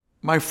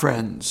My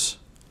friends,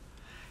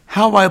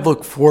 how I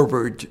look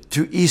forward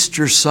to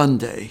Easter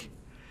Sunday.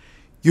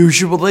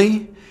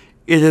 Usually,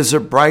 it is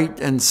a bright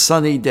and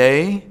sunny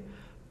day,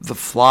 the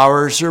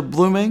flowers are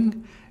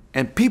blooming,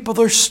 and people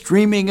are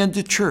streaming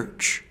into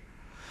church.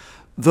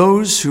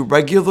 Those who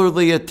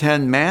regularly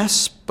attend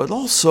Mass, but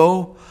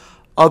also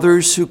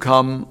others who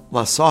come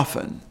less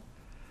often.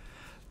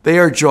 They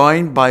are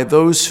joined by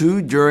those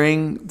who,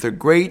 during the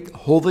great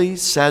Holy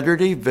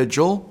Saturday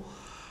Vigil,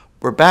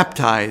 were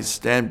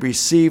baptized and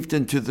received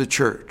into the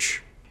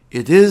church.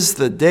 It is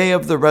the day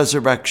of the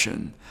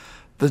resurrection,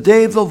 the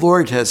day the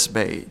Lord has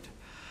made,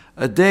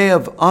 a day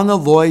of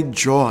unalloyed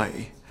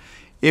joy,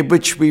 in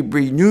which we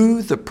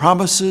renew the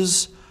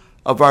promises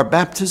of our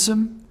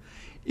baptism,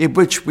 in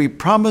which we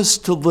promise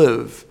to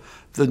live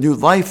the new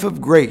life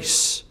of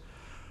grace,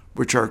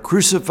 which our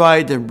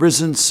crucified and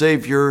risen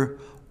Savior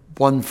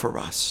won for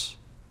us.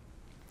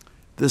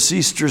 This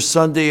Easter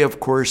Sunday, of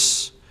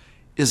course,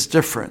 is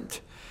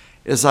different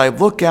as I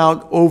look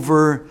out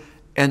over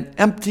an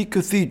empty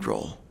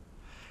cathedral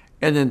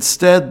and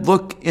instead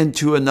look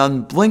into an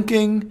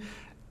unblinking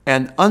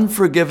and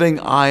unforgiving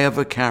eye of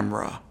a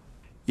camera.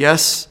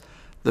 Yes,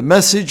 the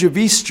message of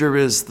Easter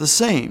is the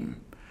same.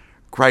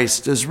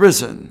 Christ is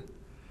risen.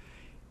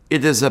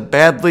 It is a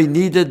badly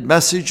needed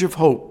message of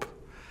hope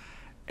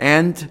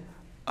and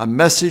a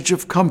message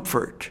of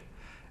comfort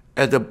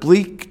at a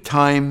bleak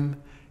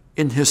time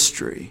in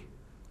history.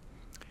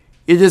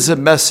 It is a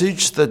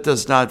message that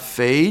does not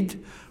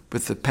fade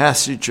with the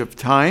passage of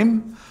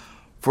time,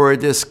 for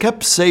it is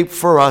kept safe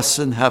for us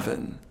in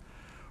heaven,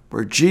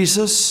 where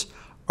Jesus,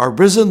 our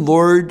risen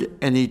Lord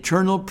and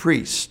eternal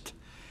priest,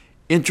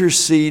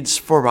 intercedes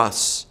for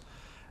us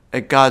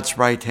at God's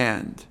right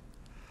hand.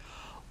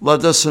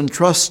 Let us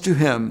entrust to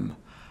him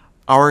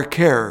our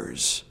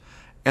cares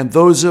and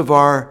those of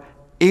our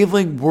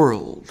ailing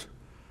world,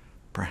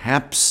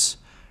 perhaps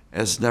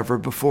as never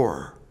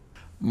before.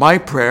 My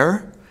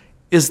prayer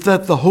is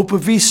that the hope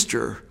of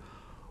Easter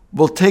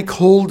will take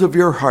hold of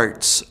your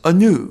hearts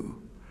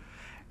anew,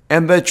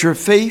 and that your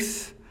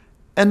faith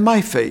and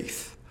my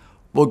faith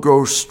will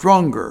grow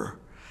stronger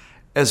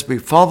as we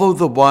follow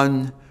the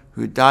one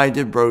who died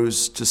and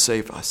rose to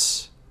save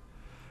us.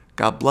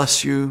 God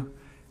bless you,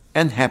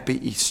 and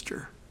happy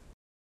Easter.